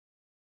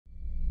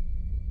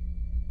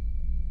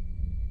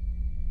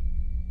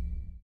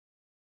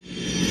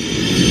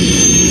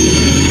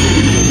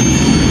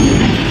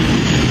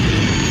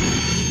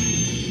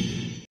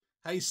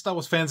Star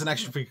Wars fans and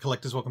action figure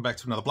collectors, welcome back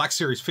to another Black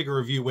Series figure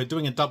review. We're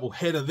doing a double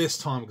header this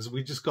time because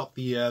we just got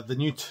the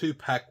new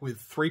 2-pack with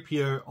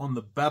 3PO on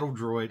the Battle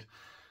Droid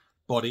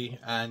body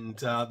and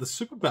the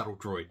Super Battle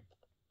Droid,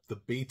 the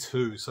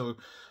B2. So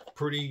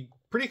pretty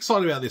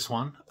excited about this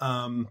one.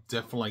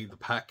 Definitely the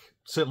pack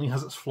certainly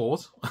has its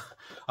flaws.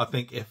 I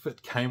think if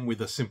it came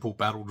with a simple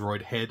Battle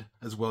Droid head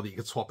as well that you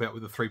could swap out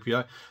with the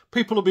 3PO,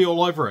 people will be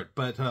all over it.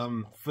 But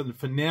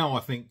for now,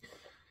 I think,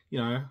 you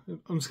know,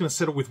 I'm just going to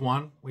settle with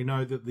one. We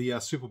know that the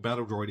Super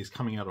Battle Droid is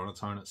coming out on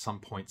its own at some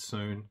point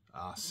soon,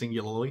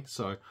 singularly.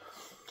 So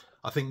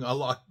I think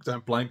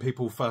don't blame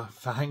people for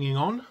hanging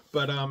on.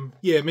 But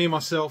yeah, me and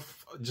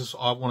myself,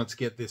 I wanted to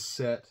get this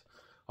set.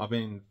 I've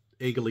been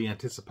eagerly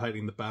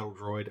anticipating the Battle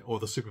Droid or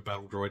the Super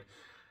Battle Droid,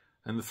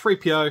 and the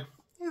 3PO.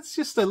 It's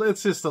just a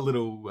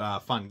little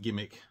fun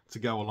gimmick to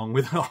go along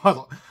with.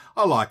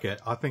 I like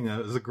it. I think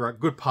it was a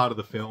good part of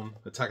the film.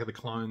 Attack of the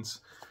Clones,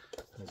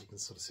 as you can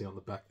sort of see on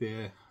the back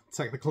there.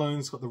 Attack of the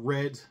Clones got the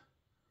red,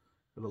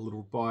 got a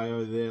little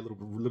bio there, a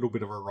little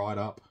bit of a write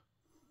up.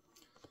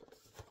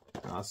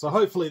 So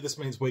hopefully this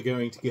means we're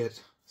going to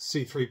get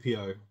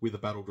C-3PO with a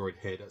Battle Droid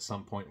head at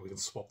some point. We can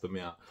swap them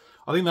out.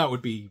 I think that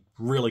would be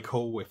really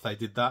cool if they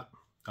did that.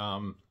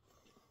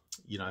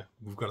 You know,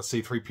 we've got a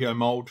C-3PO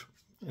mold.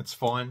 It's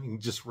fine. You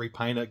can just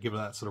repaint it, give it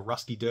that sort of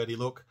rusty, dirty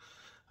look.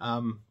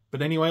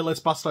 But anyway, let's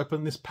bust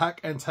open this pack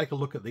and take a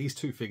look at these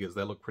two figures.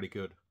 They look pretty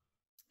good.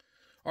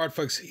 Alright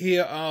folks,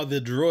 here are the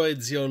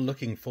droids you're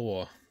looking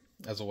for.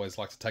 As always,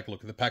 like to take a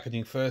look at the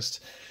packaging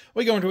first.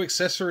 We go into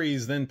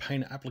accessories, then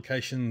paint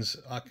applications,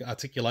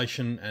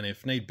 articulation, and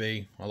if need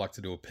be, I like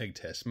to do a peg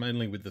test,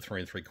 mainly with the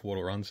 3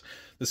 3/4 runs.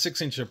 The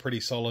 6-inch are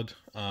pretty solid.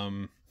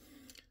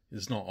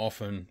 It's not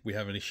often we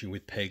have an issue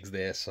with pegs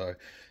there, so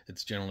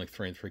it's generally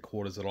 3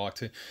 3/4 that I like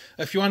to.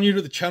 If you are new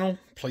to the channel,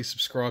 please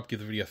subscribe, give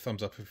the video a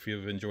thumbs up if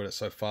you've enjoyed it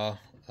so far.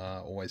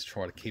 Always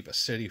try to keep a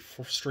steady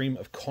stream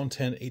of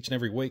content each and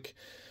every week.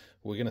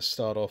 We're going to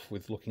start off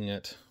with looking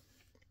at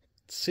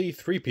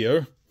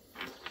C-3PO.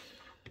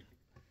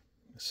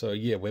 So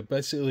yeah, we're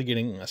basically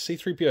getting a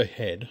C-3PO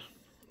head,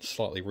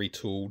 slightly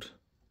retooled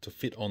to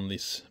fit on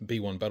this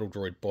B1 Battle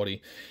Droid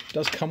body. It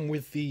does come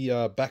with the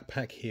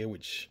backpack here,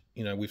 which,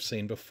 you know, we've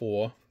seen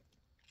before.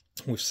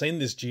 We've seen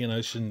this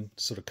Geonosian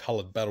sort of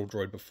coloured Battle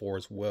Droid before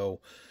as well.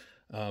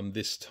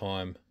 This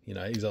time, you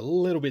know, he's a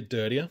little bit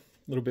dirtier,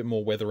 a little bit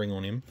more weathering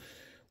on him,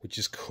 which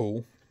is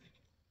cool.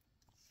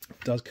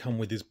 It does come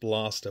with his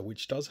blaster,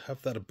 which does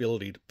have that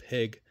ability to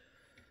peg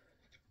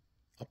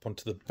up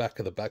onto the back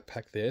of the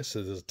backpack there.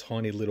 So there's a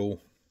tiny little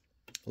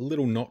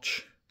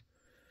notch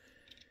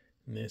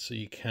in there, so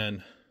you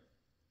can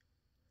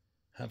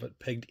have it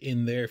pegged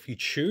in there if you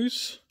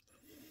choose.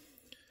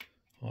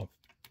 I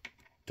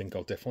think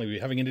I'll definitely be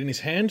having it in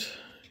his hand.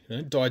 You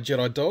know, die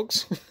Jedi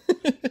dogs.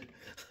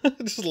 I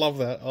just love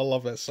that. I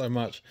love that so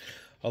much.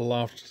 I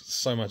laughed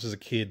so much as a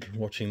kid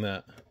watching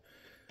that.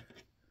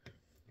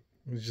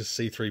 It was just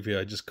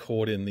C-3PO just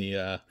caught in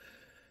the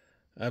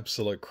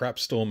absolute crap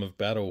storm of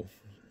battle.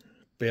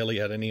 Barely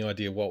had any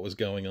idea what was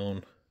going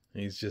on.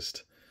 He's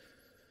just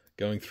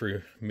going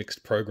through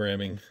mixed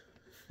programming.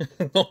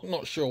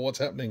 not sure what's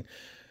happening.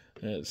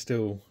 It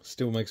still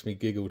makes me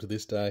giggle to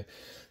this day.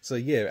 So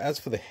yeah, as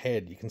for the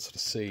head, you can sort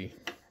of see,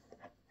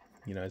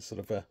 you know, it's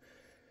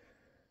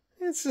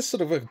just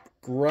sort of a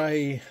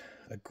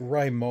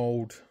grey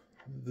mold.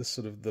 This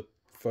sort of the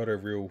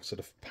photoreal sort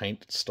of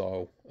paint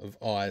style of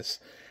eyes.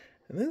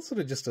 And then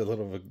sort of just a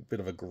bit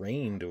of a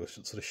green to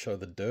sort of show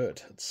the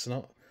dirt. It's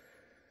not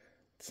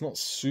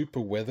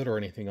super weathered or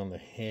anything on the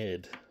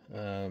head.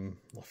 I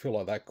feel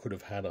like that could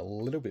have had a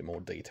little bit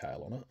more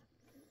detail on it.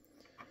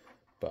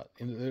 But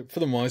for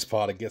the most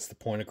part, it gets the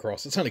point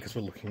across. It's only because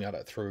we're looking at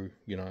it through,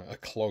 you know, a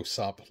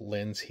close-up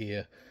lens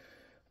here.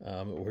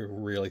 We're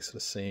really sort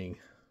of seeing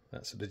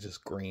that sort of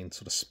just green,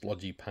 sort of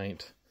splodgy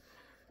paint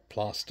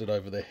plastered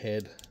over the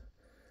head.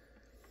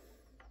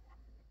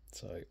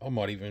 So I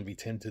might even be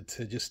tempted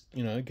to just,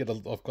 you know,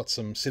 I've got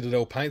some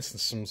Citadel paints and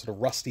some sort of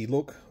rusty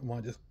look. I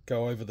might just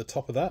go over the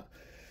top of that.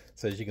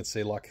 So as you can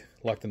see, like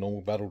the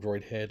normal Battle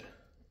Droid head,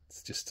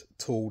 it's just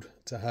tooled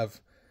to have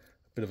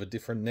a bit of a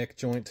different neck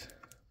joint.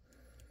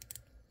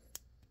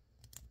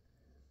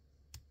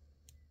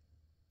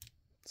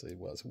 So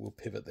we'll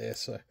pivot there.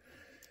 So,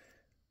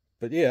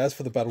 but yeah, as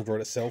for the Battle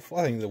Droid itself,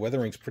 I think the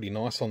weathering's pretty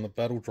nice on the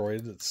Battle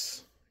Droid.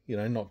 It's, you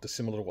know, not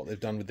dissimilar to what they've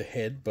done with the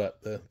head,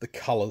 but the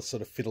colours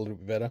sort of fit a little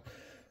bit better.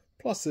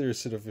 Plus there is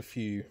sort of a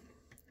few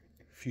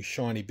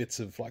shiny bits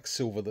of like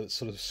silver that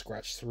sort of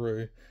scratched through.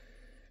 You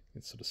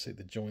can sort of see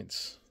the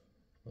joints.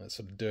 That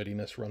sort of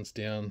dirtiness runs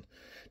down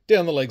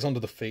the legs onto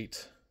the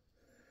feet.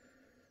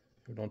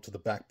 Moved onto the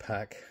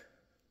backpack.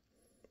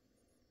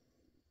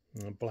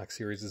 The Black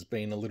Series has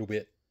been a little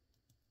bit,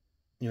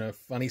 you know,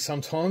 funny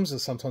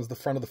sometimes. Sometimes the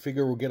front of the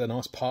figure will get a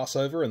nice pass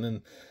over and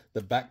then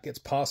the back gets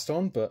passed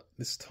on, but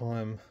this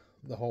time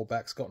the whole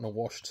back's gotten a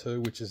wash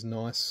too, which is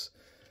nice.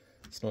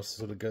 It's nice to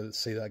sort of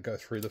see that go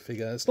through the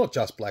figure. It's not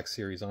just Black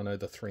Series. I know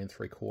the 3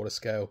 3/4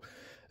 scale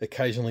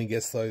occasionally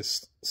gets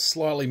those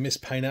slightly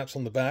missed paint apps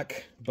on the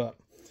back, but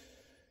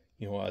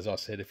you know, as I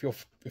said, if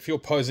you're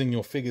posing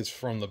your figures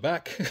from the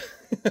back,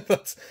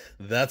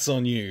 that's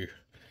on you.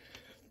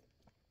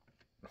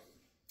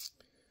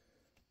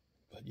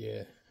 But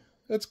yeah,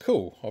 that's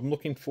cool. I'm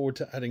looking forward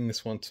to adding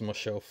this one to my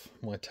shelf,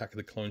 my Attack of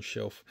the Clones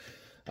shelf.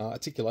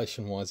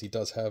 Articulation wise, he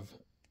does have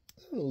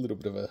a little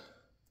bit of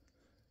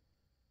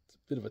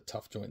a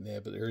tough joint there,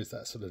 but there is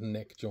that sort of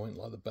neck joint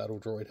like the Battle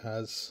Droid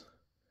has.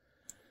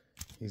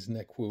 His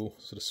neck will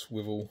sort of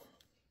swivel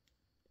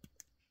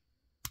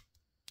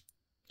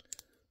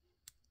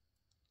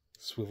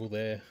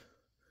there.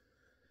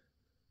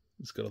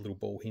 It's got a little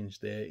ball hinge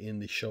there in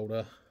the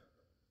shoulder.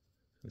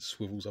 It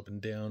swivels up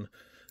and down.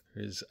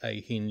 There is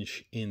a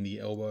hinge in the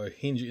elbow,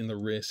 hinge in the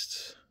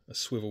wrist, a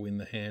swivel in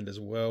the hand as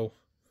well.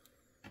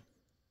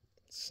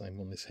 Same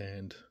on this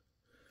hand.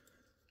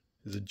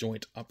 There's a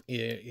joint up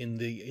here in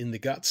the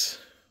guts.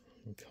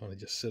 You can kind of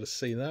just sort of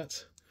see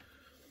that.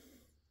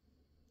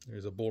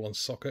 There's a ball and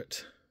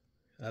socket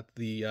at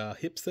the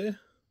hips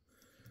there.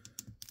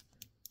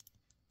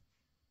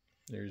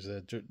 There's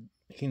a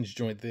hinge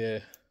joint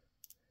there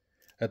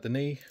at the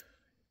knee,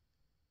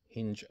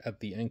 hinge at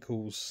the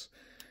ankles,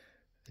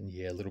 and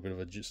yeah, a little bit of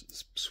a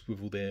just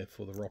swivel there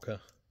for the rocker.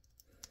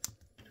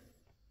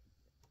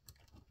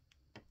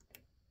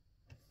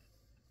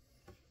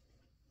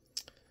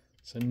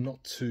 So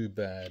not too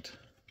bad.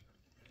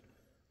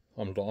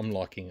 I'm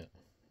liking it.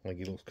 I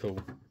think it looks cool.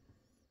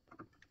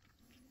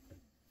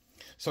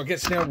 So I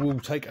guess now we'll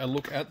take a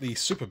look at the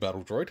Super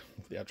Battle Droid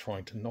without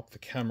trying to knock the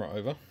camera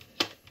over.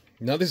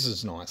 Now this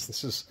is nice.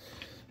 This is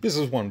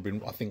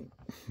one I think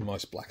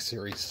most Black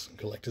Series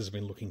collectors have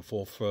been looking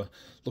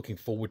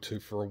forward to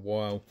for a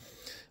while.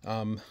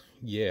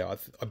 Yeah,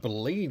 I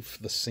believe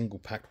the single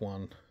pack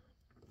one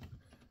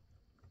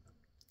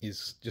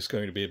is just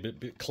going to be a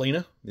bit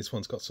cleaner. This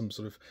one's got some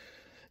sort of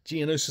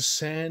Geonosis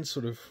sand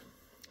sort of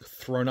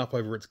thrown up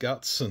over its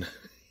guts and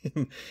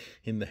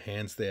in the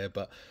hands there,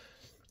 but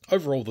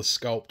overall the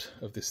sculpt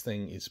of this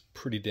thing is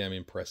pretty damn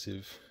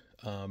impressive.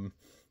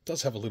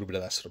 Does have a little bit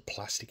of that sort of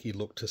plasticky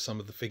look to some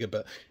of the figure,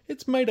 but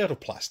it's made out of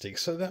plastic,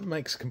 so that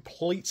makes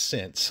complete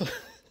sense.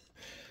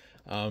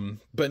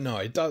 But no,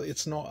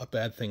 it's not a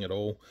bad thing at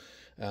all.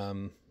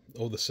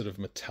 All the sort of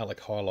metallic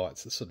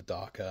highlights, the sort of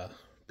darker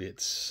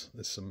bits,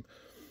 there's some,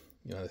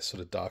 you know, this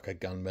sort of darker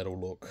gunmetal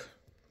look.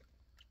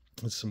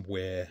 There's some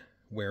wear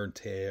and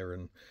tear,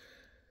 and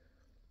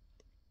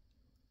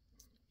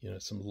you know,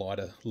 some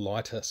lighter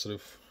sort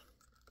of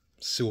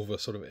silver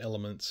sort of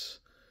elements.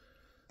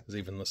 There's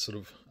even the sort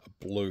of a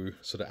blue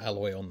sort of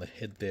alloy on the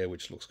head there,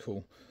 which looks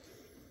cool.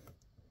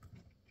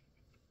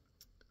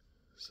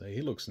 So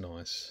he looks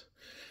nice.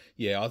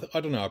 Yeah,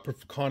 I don't know. I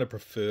kind of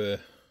prefer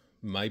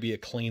maybe a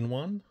clean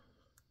one.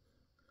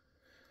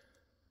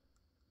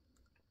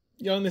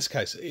 Yeah, in this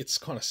case, it's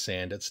kind of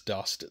sand. It's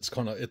dust. It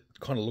kind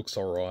of looks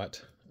all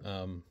right.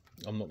 I'm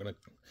not going to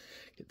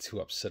get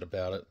too upset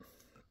about it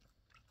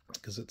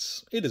because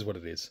it is what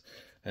it is.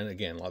 And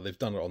again, like they've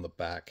done it on the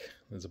back.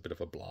 There's a bit of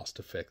a blast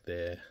effect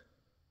there.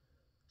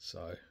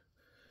 So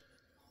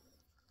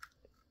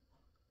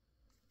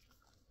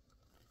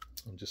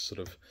I'm just sort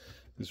of,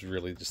 this is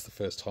really just the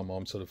first time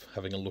I'm sort of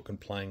having a look and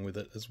playing with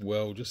it as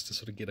well, just to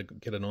sort of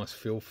get a nice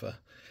feel for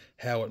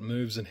how it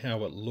moves and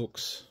how it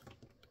looks.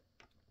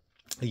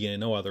 Yeah,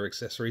 no other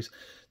accessories,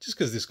 just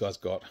because this guy's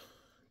got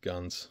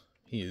guns.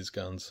 He is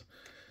guns.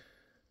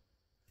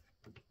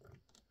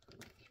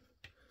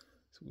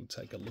 So we'll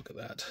take a look at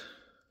that.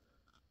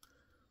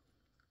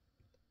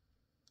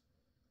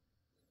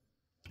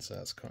 So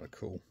that's kind of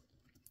cool.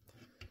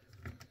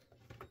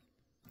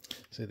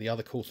 So the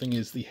other cool thing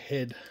is the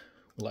head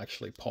will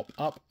actually pop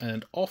up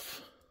and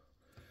off.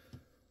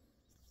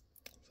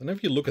 So now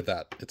if you look at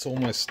that, it's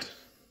almost the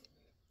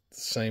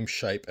same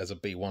shape as a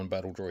B1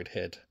 Battle Droid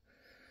head.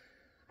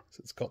 So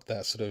it's got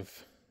that sort of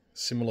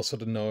similar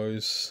sort of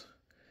nose.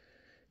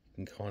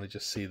 You can kind of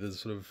just see the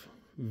sort of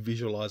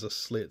visualizer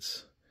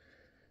slits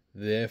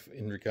there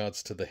in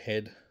regards to the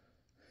head.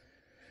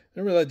 I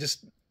remember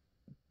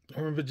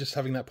just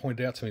having that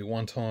pointed out to me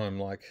one time,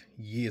 like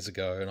years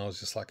ago, and I was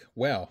just like,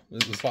 wow,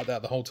 it was like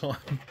that the whole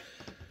time.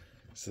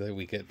 So there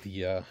we get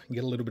a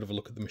little bit of a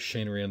look at the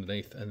machinery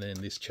underneath, and then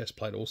this chest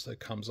plate also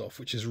comes off,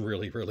 which is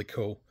really, really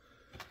cool.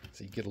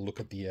 So you get a look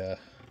at the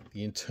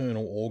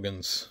internal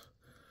organs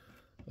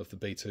of the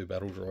B2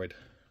 Battle Droid.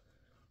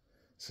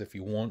 So if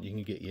you want, you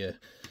can get your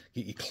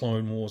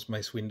Clone Wars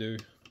Mace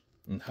Windu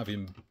and have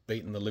him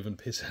beating the living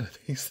piss out of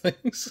these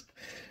things.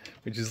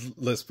 Which is,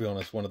 let's be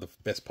honest, one of the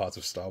best parts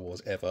of Star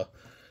Wars ever,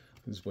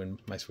 is when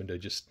Mace Windu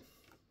just,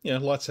 you know,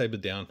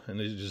 lightsaber down and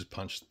they just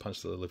punch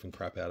the living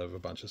crap out of a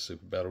bunch of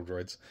Super Battle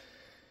Droids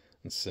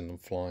and send them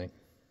flying.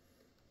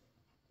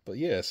 But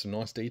yeah, some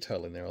nice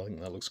detail in there. I think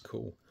that looks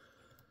cool.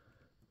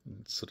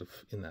 It's sort of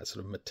in that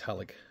sort of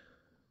metallic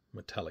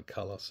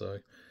colour, so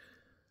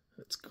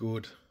that's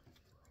good.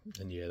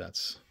 And yeah,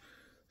 that's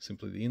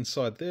simply the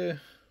inside there.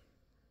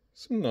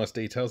 Some nice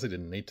details. They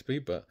didn't need to be,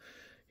 but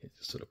it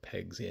just sort of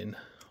pegs in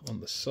on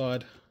the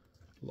side,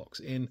 locks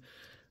in,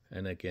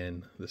 and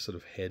again the sort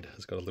of head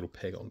has got a little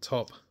peg on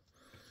top,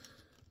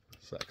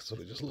 so that can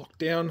sort of just lock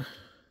down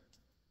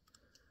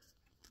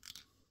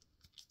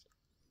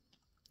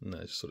And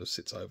that just sort of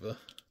sits over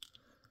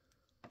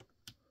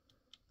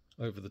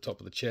the top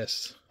of the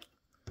chest.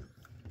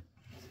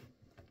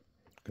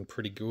 Looking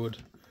pretty good.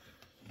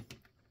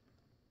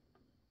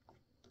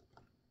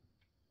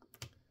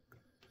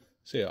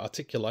 So yeah,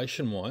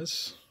 articulation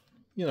wise,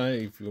 you know,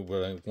 if you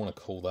want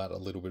to call that a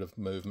little bit of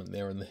movement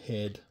there in the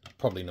head,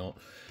 probably not.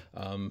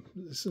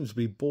 There seems to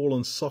be ball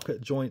and socket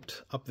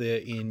joint up there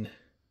in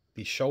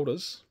the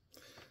shoulders.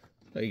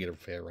 You get a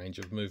fair range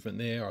of movement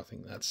there. I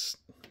think that's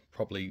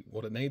probably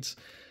what it needs.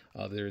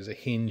 There is a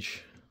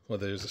hinge, well,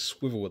 there's a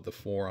swivel at the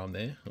forearm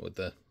there, with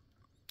the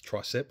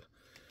tricep.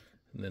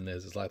 And then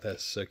there's like that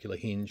circular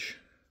hinge.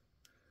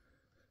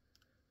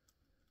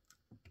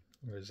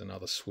 There's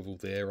another swivel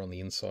there on the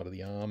inside of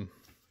the arm.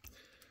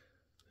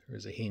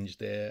 There's a hinge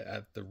there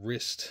at the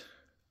wrist,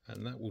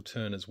 and that will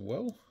turn as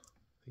well.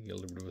 You get a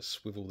little bit of a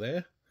swivel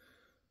there.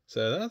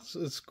 So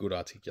that's good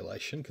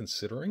articulation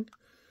considering.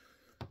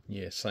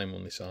 Yeah, same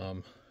on this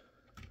arm.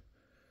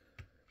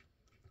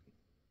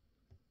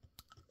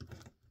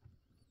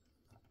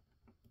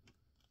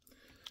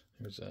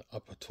 There's an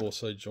upper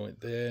torso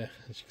joint there,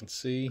 as you can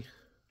see.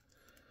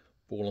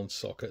 Ball and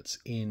sockets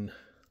in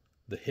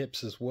the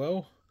hips as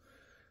well.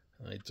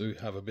 They do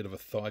have a bit of a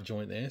thigh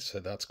joint there, so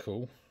that's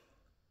cool.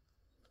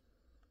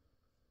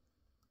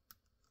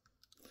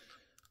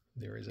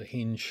 There is a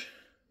hinge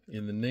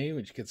in the knee,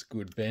 which gets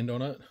good bend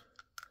on it.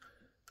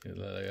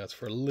 That's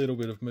for a little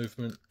bit of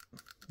movement, a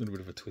little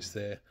bit of a twist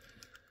there.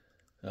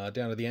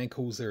 Down to the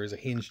ankles, there is a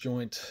hinge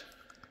joint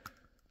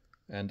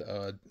and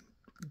a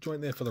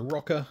joint there for the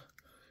rocker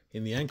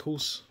in the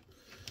ankles.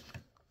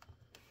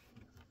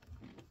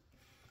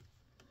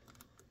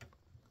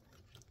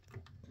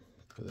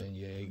 But then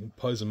yeah, you can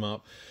pose them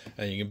up,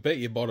 and you can bet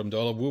your bottom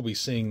dollar we'll be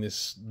seeing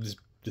this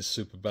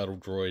Super Battle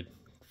Droid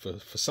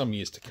for some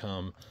years to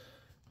come.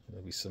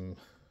 There'll be some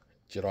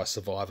Jedi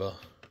Survivor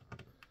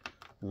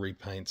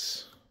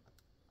repaints,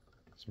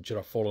 some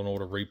Jedi Fallen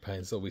Order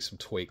repaints. There'll be some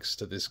tweaks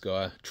to this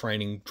guy.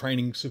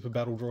 Training Super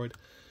Battle Droid.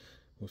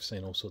 We've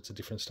seen all sorts of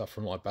different stuff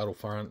from like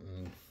Battlefront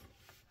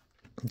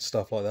and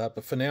stuff like that.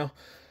 But for now,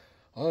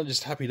 I'm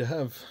just happy to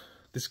have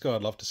this guy.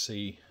 I'd love to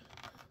see,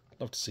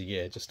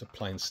 yeah, just a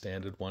plain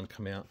standard one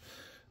come out,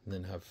 and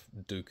then have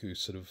Dooku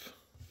sort of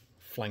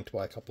flanked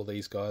by a couple of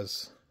these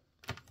guys.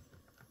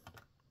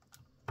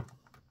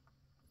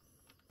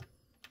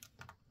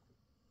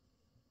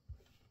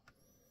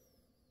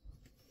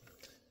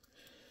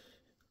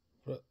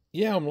 But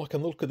yeah, I'm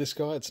liking the look of this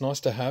guy. It's nice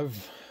to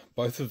have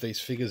both of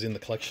these figures in the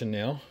collection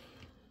now.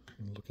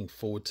 I'm looking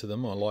forward to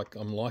them.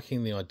 I'm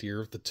liking the idea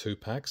of the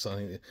 2-packs. I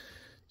think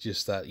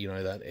just that, you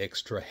know, that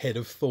extra head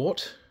of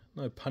thought,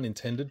 no pun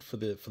intended, for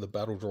the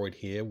Battle Droid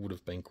here would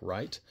have been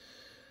great.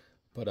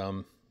 But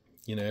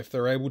you know, if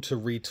they're able to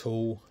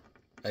retool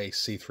a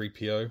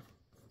C-3PO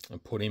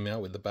and put him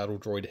out with the Battle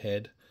Droid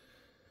head,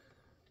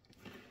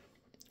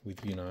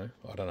 with, you know,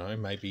 I don't know,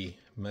 maybe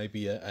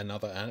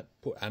another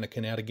put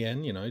Anakin out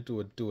again, you know, do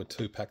a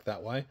 2-pack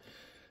that way,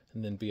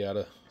 and then be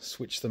able to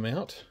switch them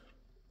out.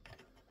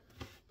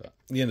 But at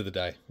the end of the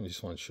day,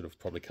 this one should have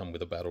probably come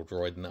with a Battle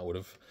Droid, and that would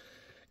have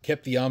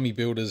kept the army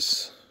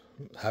builders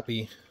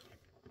happy.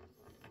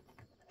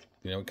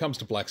 You know, when it comes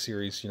to Black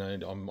Series, you know,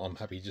 I'm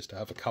happy just to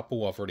have a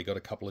couple. I've already got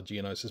a couple of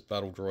Geonosis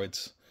Battle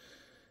Droids.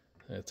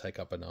 They take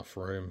up enough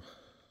room.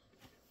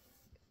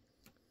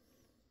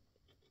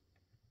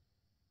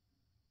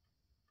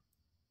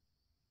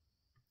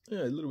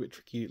 Yeah, a little bit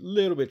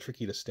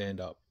tricky to stand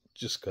up,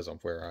 just because I'm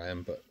where I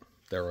am, but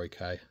they're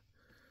okay.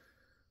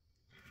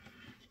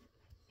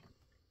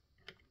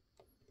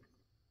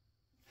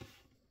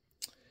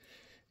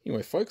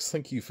 Anyway, folks,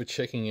 thank you for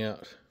checking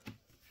out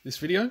this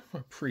video. I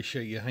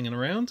appreciate you hanging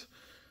around.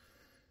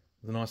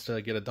 It's nice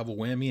to get a double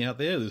whammy out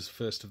there. This is the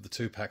first of the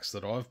 2-packs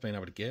that I've been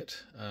able to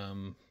get.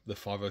 The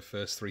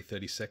 501st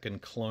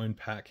 332nd clone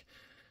pack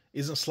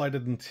isn't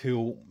slated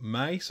until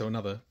May, so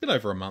another bit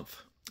over a month.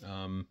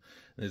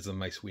 There's the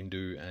Mace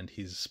Windu and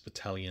his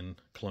battalion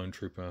clone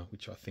trooper,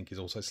 which I think is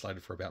also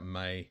slated for about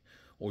May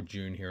or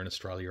June here in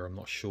Australia. I'm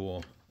not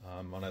sure.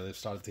 I know they've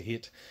started to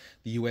hit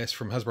the US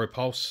from Hasbro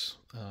Pulse,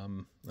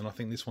 and I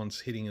think this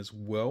one's hitting as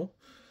well.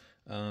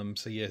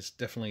 So yes,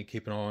 definitely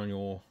keep an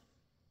eye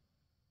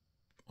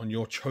on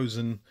your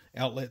chosen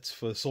outlets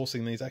for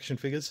sourcing these action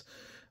figures.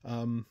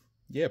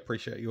 Yeah,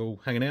 appreciate you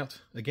all hanging out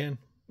again.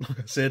 Like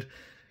I said,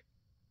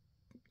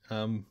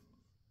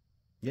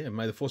 yeah,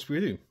 may the Force be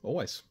with you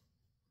always.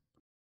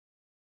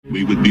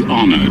 We would be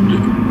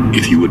honored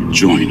if you would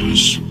join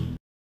us.